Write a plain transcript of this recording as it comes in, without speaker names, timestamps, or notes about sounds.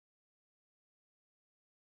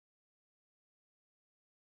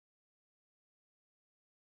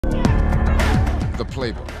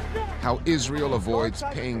playbook, how Israel avoids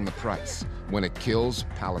paying the price when it kills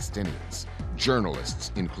Palestinians,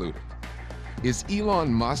 journalists included. Is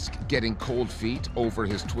Elon Musk getting cold feet over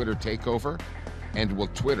his Twitter takeover? And will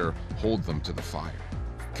Twitter hold them to the fire?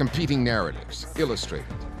 Competing narratives illustrated.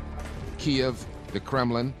 Kiev, the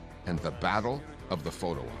Kremlin, and the battle of the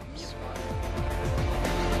photo ops.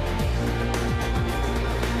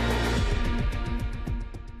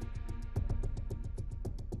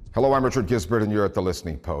 Hello, I'm Richard Gisbert, and you're at The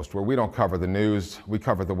Listening Post, where we don't cover the news, we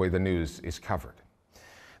cover the way the news is covered.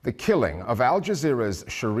 The killing of Al Jazeera's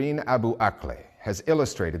Shireen Abu Akleh has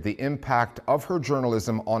illustrated the impact of her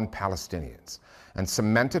journalism on Palestinians and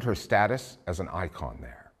cemented her status as an icon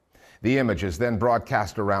there. The images then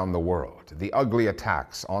broadcast around the world, the ugly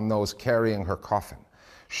attacks on those carrying her coffin,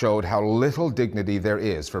 showed how little dignity there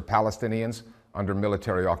is for Palestinians under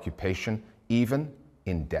military occupation, even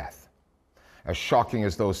in death. As shocking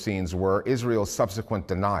as those scenes were, Israel's subsequent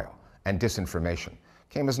denial and disinformation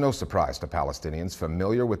came as no surprise to Palestinians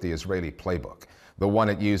familiar with the Israeli playbook, the one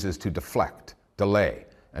it uses to deflect, delay,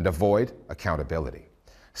 and avoid accountability.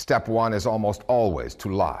 Step one is almost always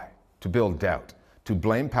to lie, to build doubt, to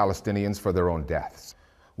blame Palestinians for their own deaths.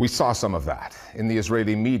 We saw some of that in the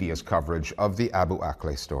Israeli media's coverage of the Abu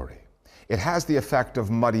Akleh story. It has the effect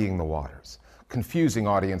of muddying the waters, confusing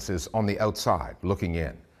audiences on the outside looking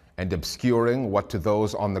in, and obscuring what to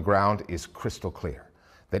those on the ground is crystal clear,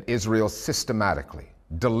 that Israel systematically,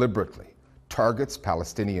 deliberately targets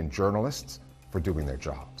Palestinian journalists for doing their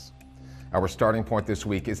jobs. Our starting point this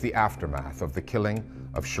week is the aftermath of the killing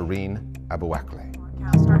of Shireen Abu Akleh.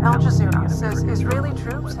 Al Jazeera says Israeli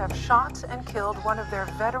troops have shot and killed one of their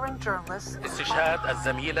veteran journalists.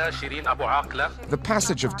 The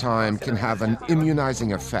passage of time can have an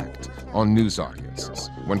immunizing effect on news audiences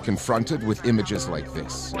when confronted with images like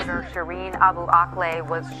this. Shireen Abu Akleh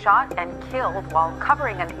was shot and killed while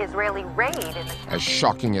covering an Israeli raid. As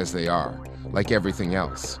shocking as they are, like everything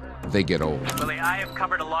else, they get old. Willie, I have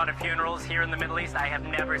covered a lot of funerals here in the Middle East. I have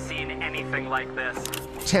never seen anything like this.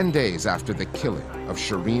 10 days after the killing of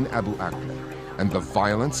Shireen Abu Akleh and the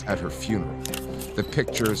violence at her funeral, the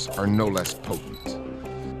pictures are no less potent.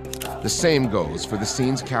 The same goes for the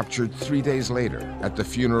scenes captured 3 days later at the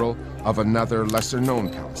funeral of another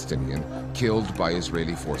lesser-known Palestinian killed by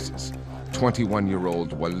Israeli forces,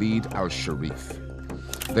 21-year-old Walid al-Sharif.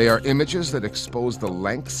 They are images that expose the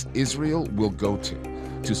lengths Israel will go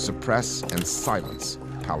to suppress and silence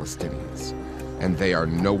Palestinians. And they are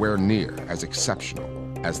nowhere near as exceptional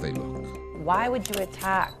as they look. Why would you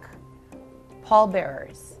attack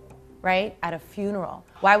pallbearers, right, at a funeral?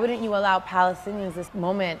 Why wouldn't you allow Palestinians this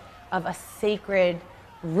moment of a sacred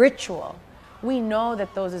ritual? We know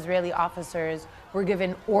that those Israeli officers were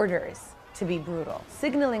given orders to be brutal,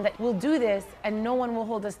 signaling that we'll do this and no one will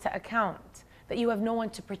hold us to account, that you have no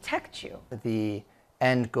one to protect you. The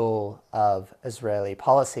end goal of Israeli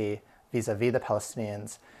policy vis-a-vis the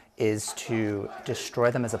Palestinians is to destroy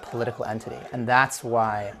them as a political entity. And that's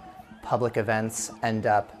why public events end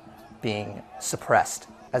up being suppressed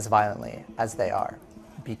as violently as they are,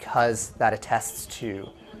 because that attests to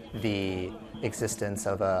the existence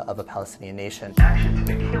of a Palestinian nation. Action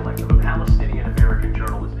to the killing of a Palestinian American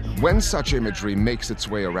journalist. When such imagery makes its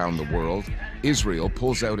way around the world, Israel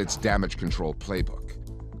pulls out its damage control playbook.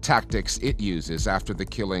 Tactics it uses after the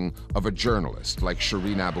killing of a journalist like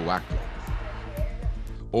Shireen Abu Akleh.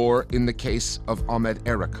 Or in the case of Noura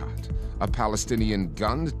Erekat, a Palestinian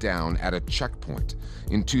gunned down at a checkpoint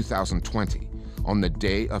in 2020 on the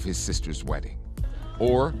day of his sister's wedding.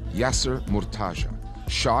 Or Yasser Murtaja,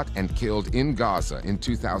 shot and killed in Gaza in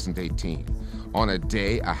 2018, on a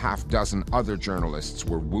day a half-dozen other journalists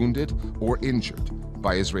were wounded or injured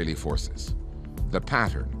by Israeli forces. The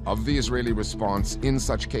pattern of the Israeli response in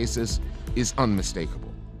such cases is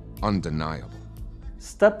unmistakable, undeniable.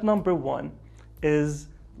 Step number one is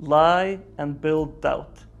lie and build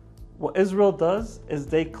doubt. What Israel does is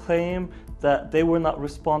they claim that they were not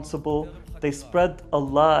responsible. They spread a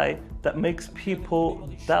lie that makes people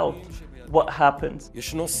doubt what happens.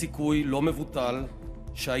 ישנו סיכוי לא מבוטל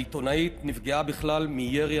שהעיתונאית נפגעה בכלל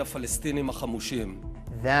מירי הפלסטינים החמושים.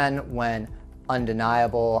 Then when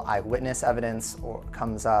undeniable eyewitness evidence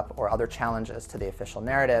comes up or other challenges to the official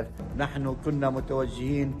narrative, نحن كنا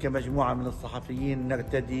متوجهين كمجموعة من الصحفيين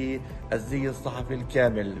نرتدي الزي الصحفي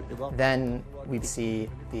الكامل. Then we see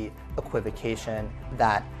the equivocation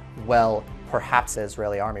that, well, perhaps the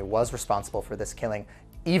Israeli army was responsible for this killing.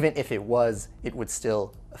 Even if it was, it would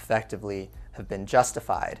still effectively have been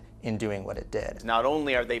justified in doing what it did. Not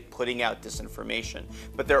only are they putting out disinformation,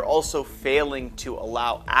 but they're also failing to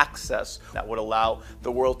allow access that would allow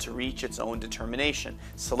the world to reach its own determination.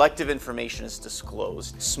 Selective information is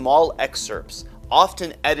disclosed, small excerpts,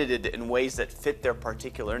 often edited in ways that fit their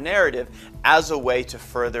particular narrative as a way to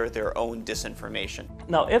further their own disinformation.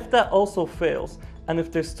 Now, if that also fails, and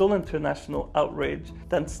if there's still international outrage,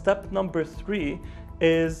 then step number 3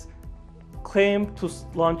 is claim to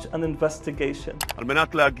launch an investigation. על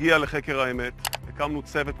מנת להגיע לחקר האמת, הקמנו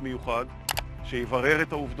צוות מיוחד שיברר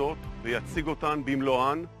את העובדות ויציג אותן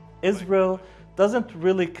במלואן. Israel doesn't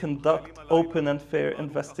really conduct open and fair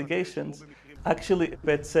investigations. Actually,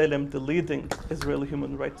 B'Tselem, the leading Israeli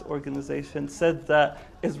human rights organization, said that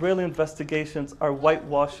Israeli investigations are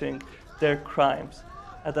whitewashing their crimes.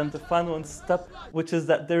 And then the final step, which is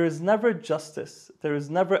that there is never justice, there is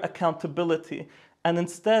never accountability, and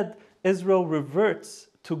instead Israel reverts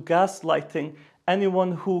to gaslighting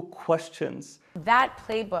anyone who questions. That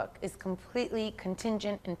playbook is completely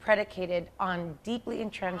contingent and predicated on deeply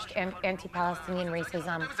entrenched anti-Palestinian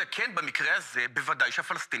racism.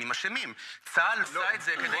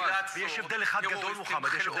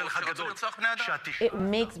 It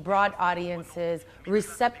makes broad audiences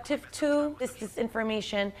receptive to this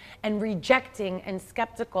disinformation and rejecting and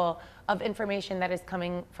skeptical of information that is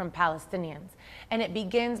coming from Palestinians. And it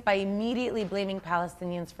begins by immediately blaming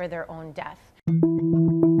Palestinians for their own death.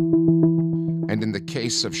 And in the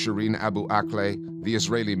case of Shireen Abu Akleh, the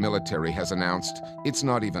Israeli military has announced it's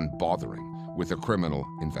not even bothering with a criminal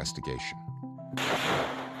investigation.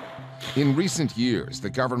 In recent years, the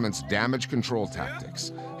government's damage control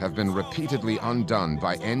tactics have been repeatedly undone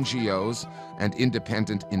by NGOs and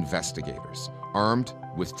independent investigators, armed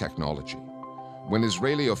with technology. When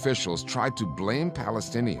Israeli officials tried to blame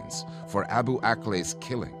Palestinians for Abu Akleh's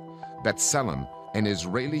killing, B'Tselem, an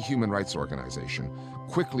Israeli human rights organization,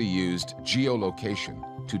 quickly used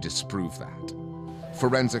geolocation to disprove that.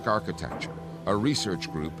 Forensic Architecture, a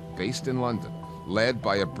research group based in London, led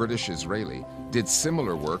by a British Israeli, did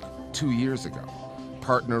similar work 2 years ago,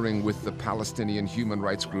 partnering with the Palestinian human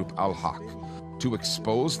rights group Al-Haq to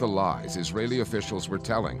expose the lies Israeli officials were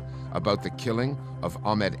telling about the killing of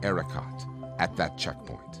Noura Erekat at that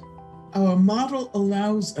checkpoint. Our model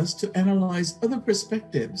allows us to analyze other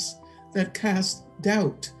perspectives that cast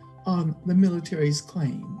doubt on the military's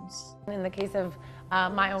claims. In the case of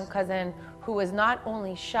my own cousin, who was not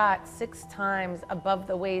only shot 6 times above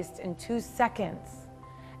the waist in 2 seconds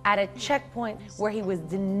at a checkpoint where he was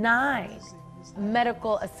denied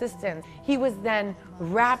medical assistance, he was then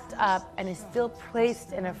wrapped up and is still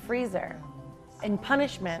placed in a freezer in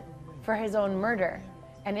punishment for his own murder.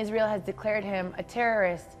 And Israel has declared him a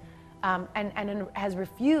terrorist and has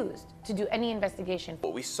refused to do any investigation.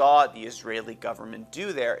 What we saw the Israeli government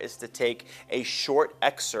do there is to take a short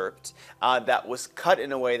excerpt that was cut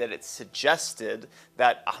in a way that it suggested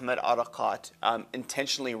that Noura Erekat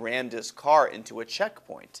intentionally rammed his car into a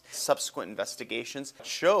checkpoint. Subsequent investigations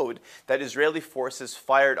showed that Israeli forces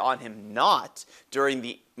fired on him not during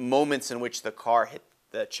the moments in which the car hit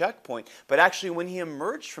the checkpoint, but actually when he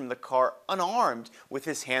emerged from the car unarmed with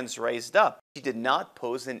his hands raised up. He did not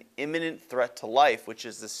pose an imminent threat to life, which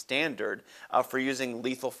is the standard for using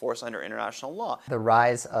lethal force under international law. The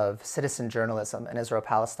rise of citizen journalism in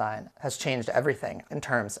Israel-Palestine has changed everything in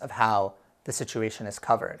terms of how the situation is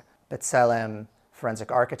covered. B'Tselem,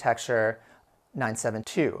 Forensic Architecture,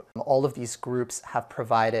 972, all of these groups have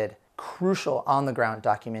provided crucial on-the-ground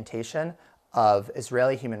documentation of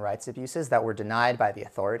Israeli human rights abuses that were denied by the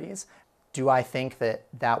authorities. Do I think that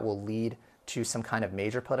that will lead to some kind of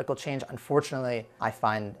major political change? Unfortunately, I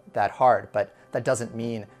find that hard, but that doesn't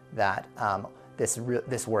mean that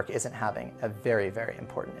this work isn't having a very, very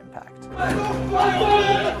important impact.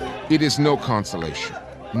 It is no consolation,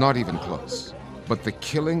 not even close. But the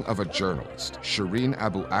killing of a journalist, Shireen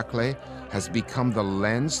Abu Akleh, has become the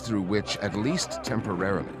lens through which, at least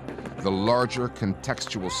temporarily, the larger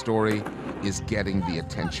contextual story is getting the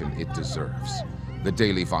attention it deserves. The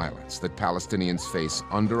daily violence that Palestinians face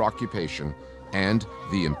under occupation and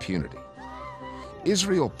the impunity.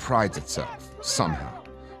 Israel prides itself, somehow,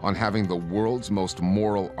 on having the world's most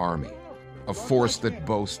moral army, a force that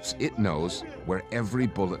boasts it knows where every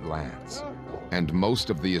bullet lands. And most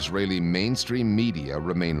of the Israeli mainstream media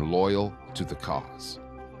remain loyal to the cause.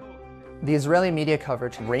 The Israeli media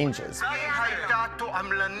coverage ranges.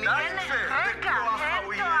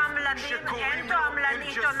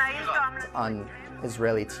 On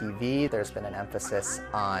Israeli TV, there's been an emphasis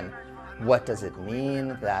on what does it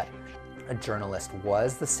mean that a journalist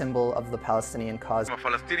was the symbol of the Palestinian cause.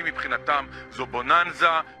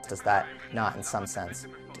 Does that not, in some sense,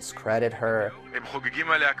 discredit her. הם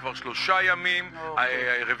חוגגים עליה כבר 3 ימים,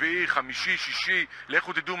 רביעי, חמישי, שישי,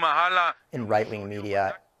 לכו תדעו מה הלאה. In right-wing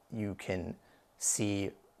media, you can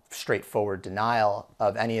see straightforward denial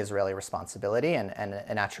of any Israeli responsibility and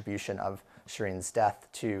an attribution of Shireen's death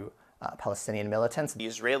to Palestinian militants. The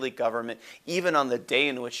Israeli government, even on the day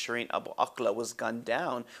in which Shireen Abu Akleh was gunned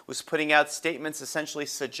down, was putting out statements essentially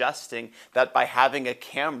suggesting that by having a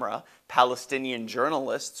camera, Palestinian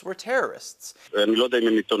journalists were terrorists. אני לא יודע אם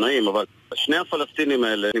הם עיתונאים, אבל שני הפלסטינים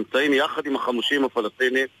האלה נמצאים יחד עם החמושים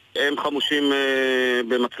הפלסטינים. הם חמושים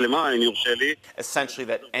במצלמה, אם יורשה לי. Essentially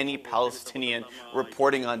that any Palestinian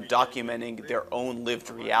reporting on documenting their own lived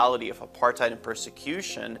reality of apartheid and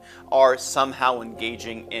persecution are somehow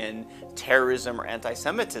engaging in terrorism or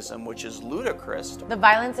anti-Semitism, which is ludicrous. The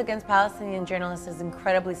violence against Palestinian journalists is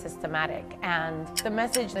incredibly systematic, and the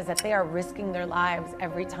message is that they are risking their lives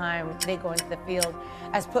every time they go into the field.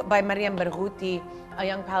 As put by Mariam Barghouti, a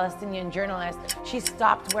young Palestinian journalist, she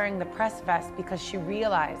stopped wearing the press vest because she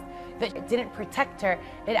realized that it didn't protect her,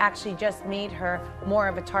 it actually just made her more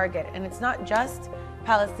of a target. And it's not just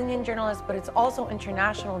Palestinian journalists, but it's also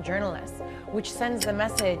international journalists, which sends the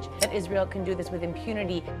message that Israel can do this with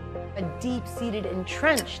impunity, a deep-seated,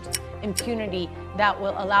 entrenched impunity that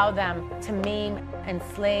will allow them to maim and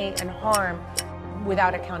slay and harm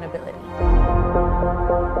without accountability.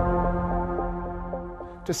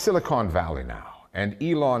 To Silicon Valley now, and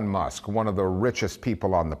Elon Musk, one of the richest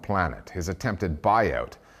people on the planet, his attempted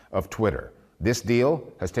buyout of Twitter. This deal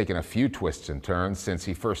has taken a few twists and turns since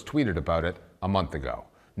he first tweeted about it a month ago.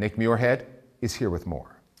 Nick Muirhead is here with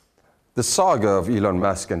more. The saga of Elon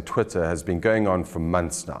Musk and Twitter has been going on for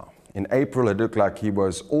months now. In April, it looked like he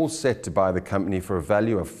was all set to buy the company for a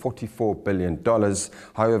value of $44 billion.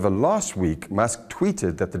 However, last week, Musk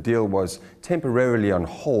tweeted that the deal was temporarily on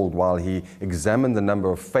hold while he examined the number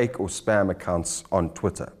of fake or spam accounts on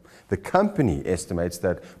Twitter. The company estimates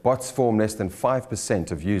that bots form less than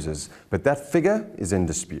 5% of users, but that figure is in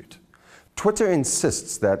dispute. Twitter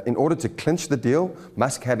insists that in order to clinch the deal,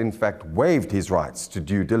 Musk had in fact waived his rights to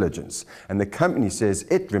due diligence, and the company says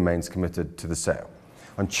it remains committed to the sale.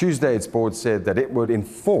 On Tuesday, its board said that it would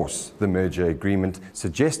enforce the merger agreement,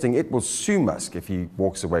 suggesting it will sue Musk if he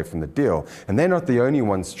walks away from the deal. And they're not the only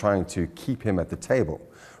ones trying to keep him at the table.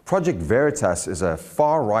 Project Veritas is a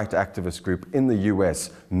far-right activist group in the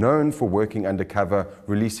US known for working undercover,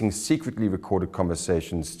 releasing secretly recorded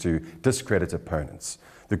conversations to discredit opponents.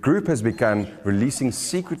 The group has begun releasing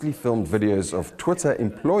secretly filmed videos of Twitter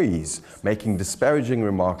employees making disparaging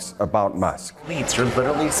remarks about Musk. You're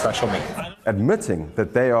literally special meat. Admitting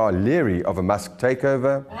that they are leery of a Musk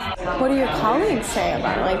takeover. What do your colleagues say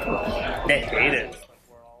about it? They hate it.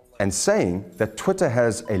 And saying that Twitter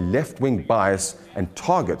has a left-wing bias and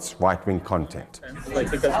targets right-wing content.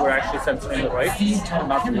 Because we're actually censoring the right,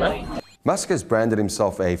 not the left. Musk has branded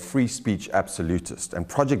himself a free speech absolutist, and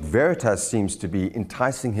Project Veritas seems to be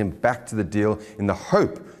enticing him back to the deal in the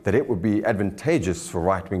hope that it would be advantageous for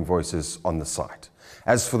right-wing voices on the site.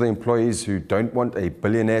 As for the employees who don't want a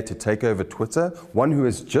billionaire to take over Twitter, one who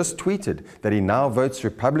has just tweeted that he now votes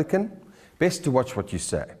Republican, best to watch what you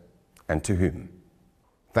say, and to whom.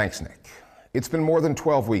 Thanks, Nick. It's been more than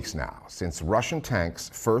 12 weeks now since Russian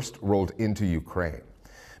tanks first rolled into Ukraine.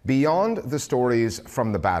 Beyond the stories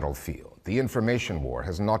from the battlefield, the information war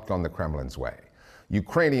has not gone the Kremlin's way.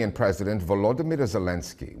 Ukrainian President Volodymyr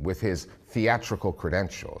Zelenskyy, with his theatrical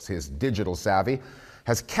credentials, his digital savvy,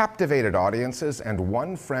 has captivated audiences and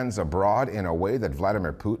won friends abroad in a way that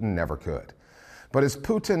Vladimir Putin never could. But is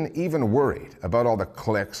Putin even worried about all the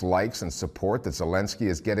clicks, likes, and support that Zelenskyy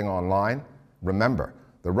is getting online? Remember,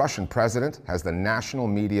 the Russian president has the national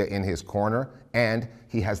media in his corner, and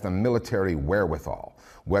he has the military wherewithal,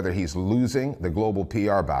 whether he's losing the global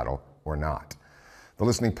PR battle or not. The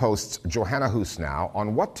Listening Post's Johanna Hoes now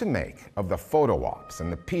on what to make of the photo ops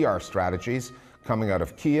and the PR strategies coming out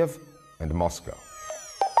of Kiev and Moscow.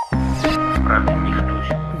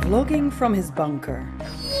 Vlogging from his bunker,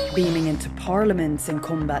 beaming into parliaments in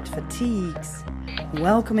combat fatigues,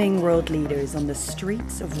 welcoming world leaders on the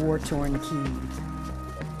streets of war-torn Kiev.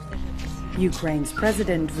 Ukraine's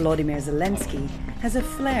President Volodymyr Zelenskyy has a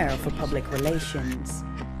flair for public relations,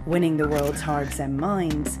 winning the world's hearts and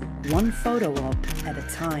minds, one photo op at a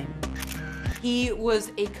time. He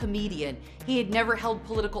was a comedian. He had never held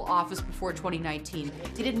political office before 2019.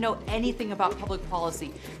 He didn't know anything about public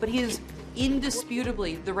policy, but he is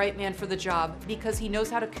indisputably the right man for the job because he knows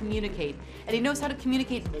how to communicate. And he knows how to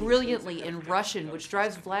communicate brilliantly in Russian, which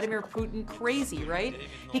drives Vladimir Putin crazy, right?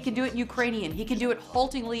 He can do it in Ukrainian. He can do it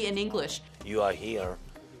haltingly in English. You are here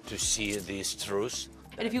to see these truths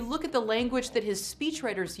And if you look at the language that his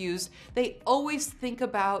speechwriters use, they always think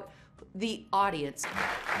about the audience.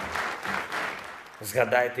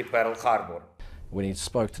 When he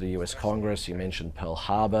spoke to the US Congress, he mentioned Pearl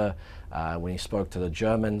Harbor. When he spoke to the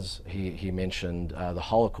Germans, he mentioned the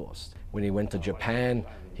Holocaust. When he went to Japan,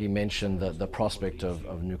 he mentioned the prospect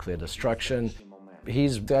of nuclear destruction.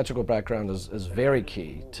 His theatrical background is very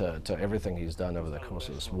key to everything he's done over the course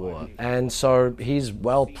of this war. And so he's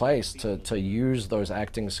well placed to use those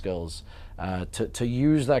acting skills, to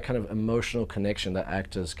use that kind of emotional connection that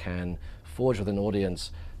actors can forge with an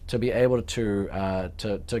audience to be able to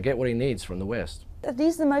get what he needs from the West.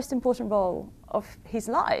 This is the most important role of his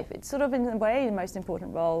life. It's sort of in a way the most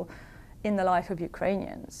important role in the life of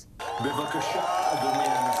Ukrainians.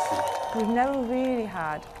 We've never really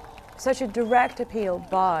had such a direct appeal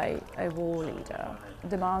by a war leader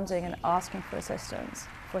demanding and asking for assistance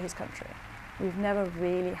for his country. We've never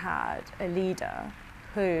really had a leader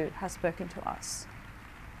who has spoken to us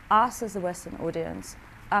as the Western audience,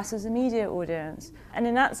 us as a media audience. And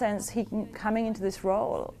in that sense, he coming into this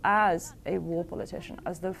role as a war politician,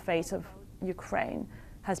 as the face of Ukraine,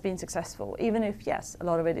 has been successful, even if, yes, a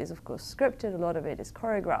lot of it is, of course, scripted, a lot of it is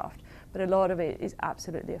choreographed, but a lot of it is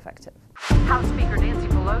absolutely effective. House Speaker Nancy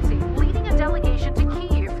Pelosi leading a delegation to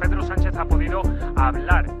Kyiv. Pedro Sánchez ha podido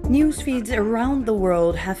hablar. News feeds around the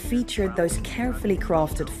world have featured those carefully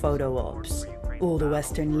crafted photo ops. All the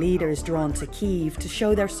Western leaders drawn to Kyiv to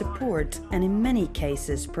show their support and in many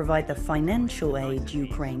cases provide the financial aid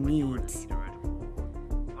Ukraine needs.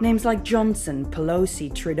 Names like Johnson,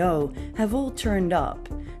 Pelosi, Trudeau have all turned up,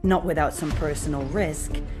 not without some personal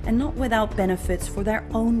risk and not without benefits for their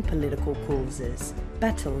own political causes,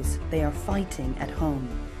 battles they are fighting at home.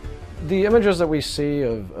 The images that we see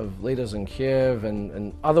of leaders in Kiev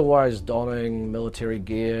and otherwise donning military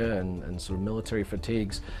gear and sort of military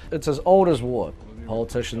fatigues, it's as old as war.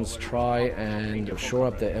 Politicians try and shore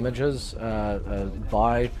up their images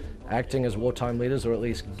by acting as wartime leaders, or at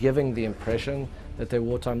least giving the impression that they're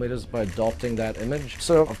wartime leaders by adopting that image.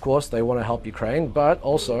 So, of course, they want to help Ukraine, but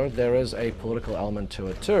also there is a political element to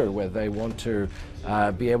it too, where they want to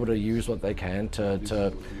be able to use what they can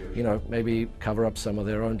to you know, maybe cover up some of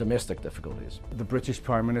their own domestic difficulties. The British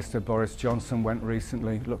Prime Minister Boris Johnson went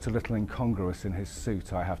recently, looked a little incongruous in his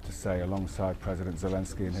suit, I have to say, alongside President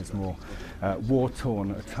Zelenskyy in his more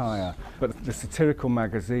war-torn attire. But the satirical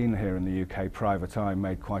magazine here in the UK, Private Eye,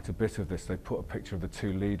 made quite a bit of this. They put a picture of the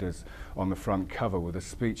two leaders on the front cover with a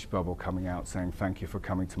speech bubble coming out saying, "Thank you for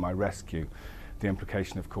coming to my rescue." The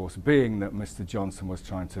implication, of course, being that Mr. Johnson was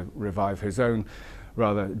trying to revive his own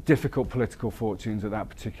rather difficult political fortunes at that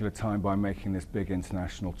particular time by making this big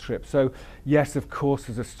international trip. So, yes, of course,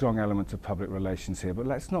 there's a strong element of public relations here, but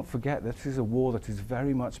let's not forget that this is a war that is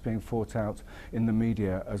very much being fought out in the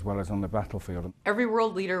media as well as on the battlefield. Every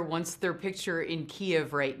world leader wants their picture in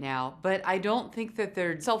Kyiv right now, but I don't think that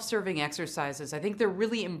they're self-serving exercises. I think they're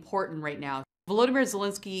really important right now. Volodymyr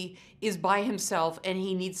Zelenskyy is by himself and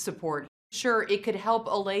he needs support. Sure, it could help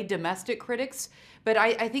allay domestic critics, but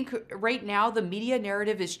I think right now the media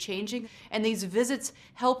narrative is changing, and these visits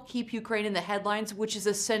help keep Ukraine in the headlines, which is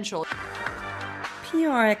essential.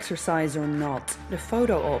 PR exercise or not, the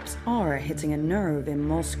photo ops are hitting a nerve in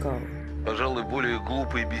Moscow.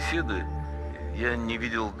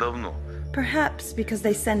 Perhaps because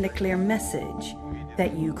they send a clear message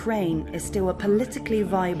that Ukraine is still a politically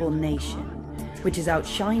viable nation, which is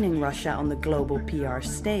outshining Russia on the global PR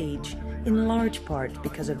stage, in large part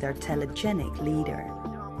because of their telegenic leader.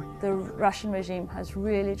 The Russian regime has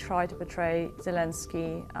really tried to portray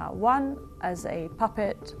Zelenskyy, one, as a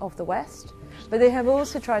puppet of the West, but they have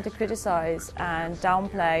also tried to criticize and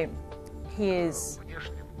downplay his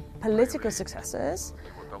political successes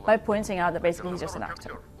by pointing out that basically he's just an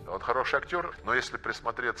actor. Он хороший актер, но если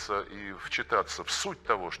присмотреться и вчитаться в суть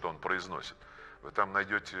того, что он произносит, вы там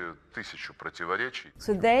найдете тысячу противоречий.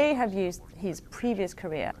 So they have used his previous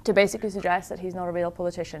career to basically suggest that he's not a real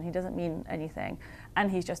politician, he doesn't mean anything, and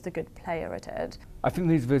he's just a good player at it. I think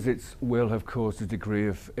these visits will have caused a degree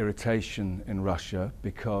of irritation in Russia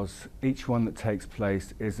because each one that takes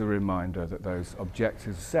place is a reminder that those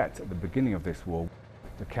objectives set at the beginning of this war,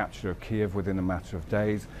 the capture of Kyiv within a matter of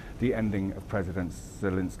days, the ending of President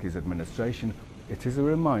Zelenskyy's administration, it is a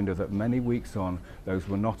reminder that many weeks on, those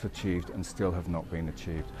were not achieved and still have not been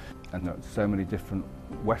achieved. And that so many different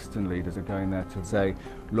Western leaders are going there to say,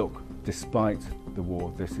 look, despite the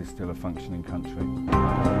war, this is still a functioning country.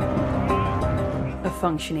 A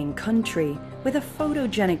functioning country with a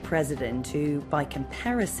photogenic president who, by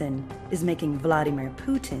comparison, is making Vladimir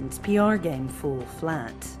Putin's PR game fall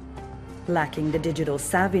flat. Lacking the digital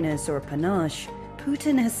savviness or panache,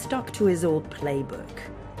 Putin has stuck to his old playbook.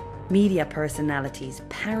 Media personalities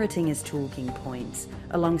parroting his talking points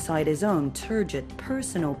alongside his own turgid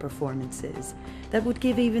personal performances that would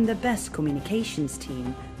give even the best communications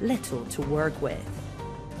team little to work with.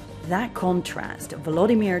 That contrast,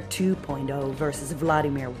 Volodymyr 2.0 versus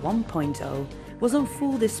Vladimir 1.0, was on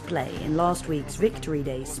full display in last week's Victory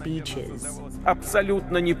Day speeches.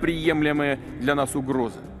 Абсолютно неприемлемые для нас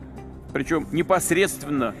угрозы, причем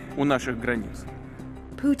непосредственно у наших границ.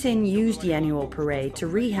 Putin used the annual parade to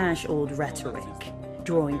rehash old rhetoric,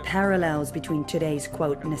 drawing parallels between today's,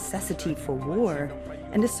 quote, necessity for war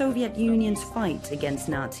and the Soviet Union's fight against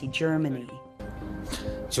Nazi Germany.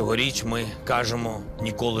 Цьогоріч ми кажемо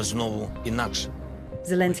ніколи знову інакше.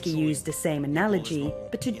 Zelenskyy used the same analogy,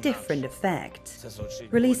 but to different effect,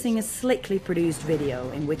 releasing a slickly produced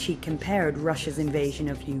video in which he compared Russia's invasion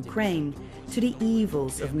of Ukraine to the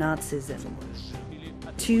evils of Nazism.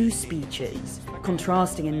 Two speeches,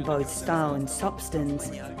 contrasting in both style and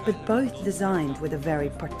substance, but both designed with a very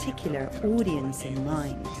particular audience in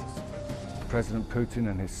mind. President Putin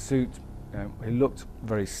in his suit, he looked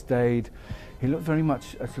very staid. He looked very much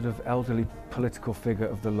a sort of elderly political figure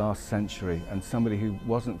of the last century and somebody who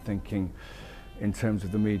wasn't thinking in terms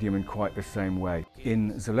of the medium in quite the same way.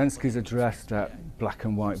 In Zelenskyy's address, that black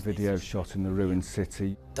and white video shot in the ruined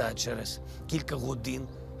city. Та через кілька годин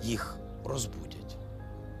їх розбудять.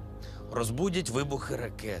 Розбудять вибухи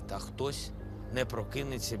ракет, а хтось не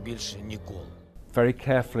прокинеться більше ніколи. Very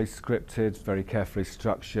carefully scripted, very carefully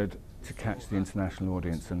structured to catch the international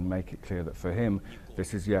audience and make it clear that for him,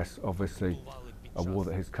 this is, yes, obviously a war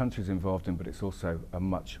that his country is involved in, but it's also a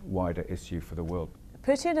much wider issue for the world.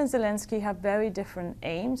 Putin and Zelenskyy have very different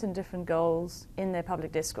aims and different goals in their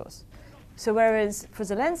public discourse. So whereas for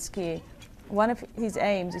Zelenskyy, one of his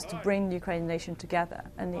aims is to bring the Ukrainian nation together,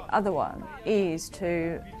 and the other one is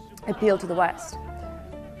to appeal to the West.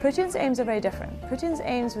 Putin's aims are very different. Putin's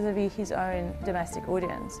aims vis-à-vis his own domestic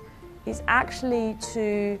audience is actually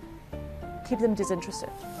to keep them disinterested.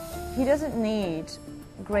 He doesn't need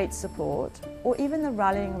great support or even the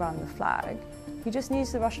rallying around the flag. He just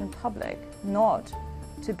needs the Russian public not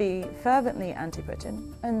to be fervently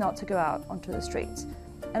anti-Putin and not to go out onto the streets.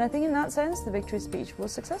 And I think in that sense, the victory speech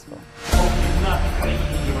was successful.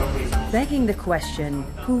 Begging the question,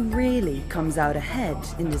 who really comes out ahead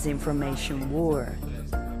in this information war?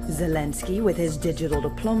 Zelenskyy with his digital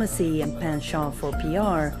diplomacy and penchant for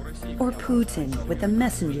PR, or Putin with the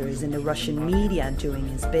messengers in the Russian media doing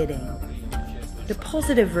his bidding? The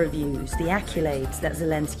positive reviews, the accolades that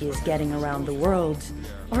Zelenskyy is getting around the world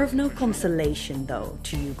are of no consolation, though,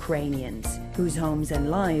 to Ukrainians, whose homes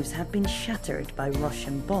and lives have been shattered by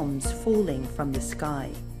Russian bombs falling from the sky.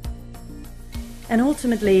 And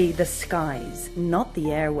ultimately, the skies, not the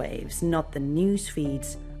airwaves, not the news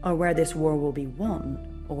feeds, are where this war will be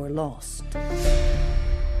won or lost.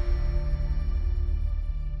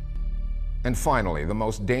 And finally, the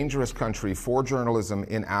most dangerous country for journalism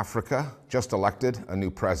in Africa just elected a new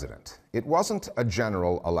president. It wasn't a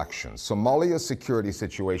general election. Somalia's security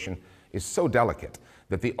situation is so delicate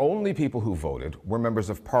that the only people who voted were members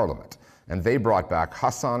of parliament, and they brought back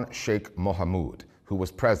Hassan Sheikh Mohamud, who was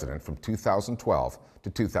president from 2012 to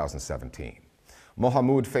 2017.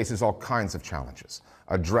 Mohamud faces all kinds of challenges: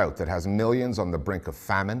 a drought that has millions on the brink of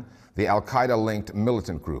famine, the al-Qaeda-linked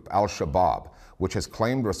militant group Al-Shabaab, which has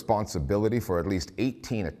claimed responsibility for at least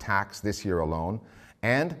 18 attacks this year alone,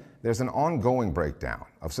 and there's an ongoing breakdown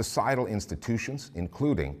of societal institutions,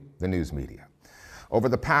 including the news media. Over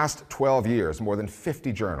the past 12 years, more than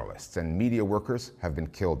 50 journalists and media workers have been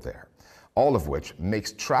killed there, all of which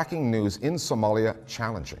makes tracking news in Somalia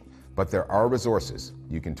challenging, but there are resources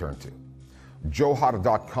you can turn to.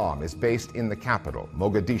 Johar.com is based in the capital,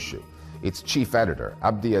 Mogadishu. Its chief editor,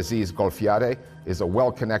 Abdiaziz Golfiade, is a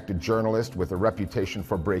well-connected journalist with a reputation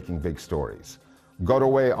for breaking big stories.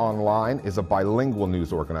 Gorowe Online is a bilingual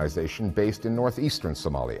news organization based in northeastern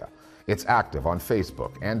Somalia. It's active on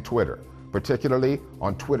Facebook and Twitter, particularly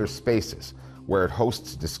on Twitter Spaces, where it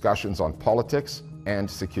hosts discussions on politics and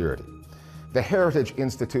security. The Heritage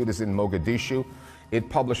Institute is in Mogadishu. It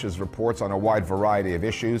publishes reports on a wide variety of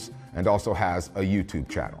issues and also has a YouTube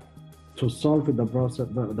channel. To solve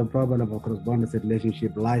the problem of a correspondence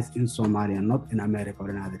relationship lies in Somalia, not in America or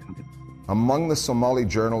in other countries. Among the Somali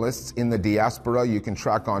journalists in the diaspora you can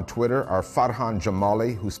track on Twitter are Farhan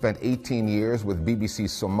Jamali, who spent 18 years with BBC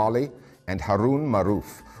Somali, and Harun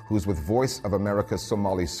Maruf, who's with Voice of America's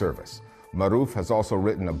Somali service. Maruf has also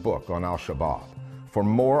written a book on Al-Shabaab. For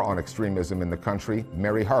more on extremism in the country,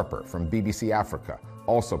 Mary Harper from BBC Africa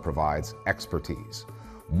also provides expertise.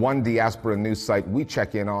 One diaspora news site we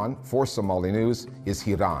check in on for Somali news is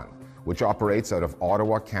Hiran, which operates out of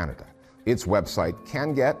Ottawa, Canada. Its website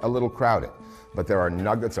can get a little crowded, but there are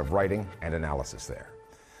nuggets of writing and analysis there.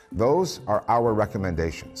 Those are our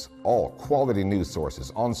recommendations, all quality news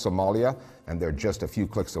sources on Somalia, and they're just a few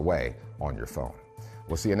clicks away on your phone.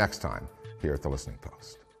 We'll see you next time here at The Listening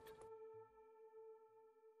Post.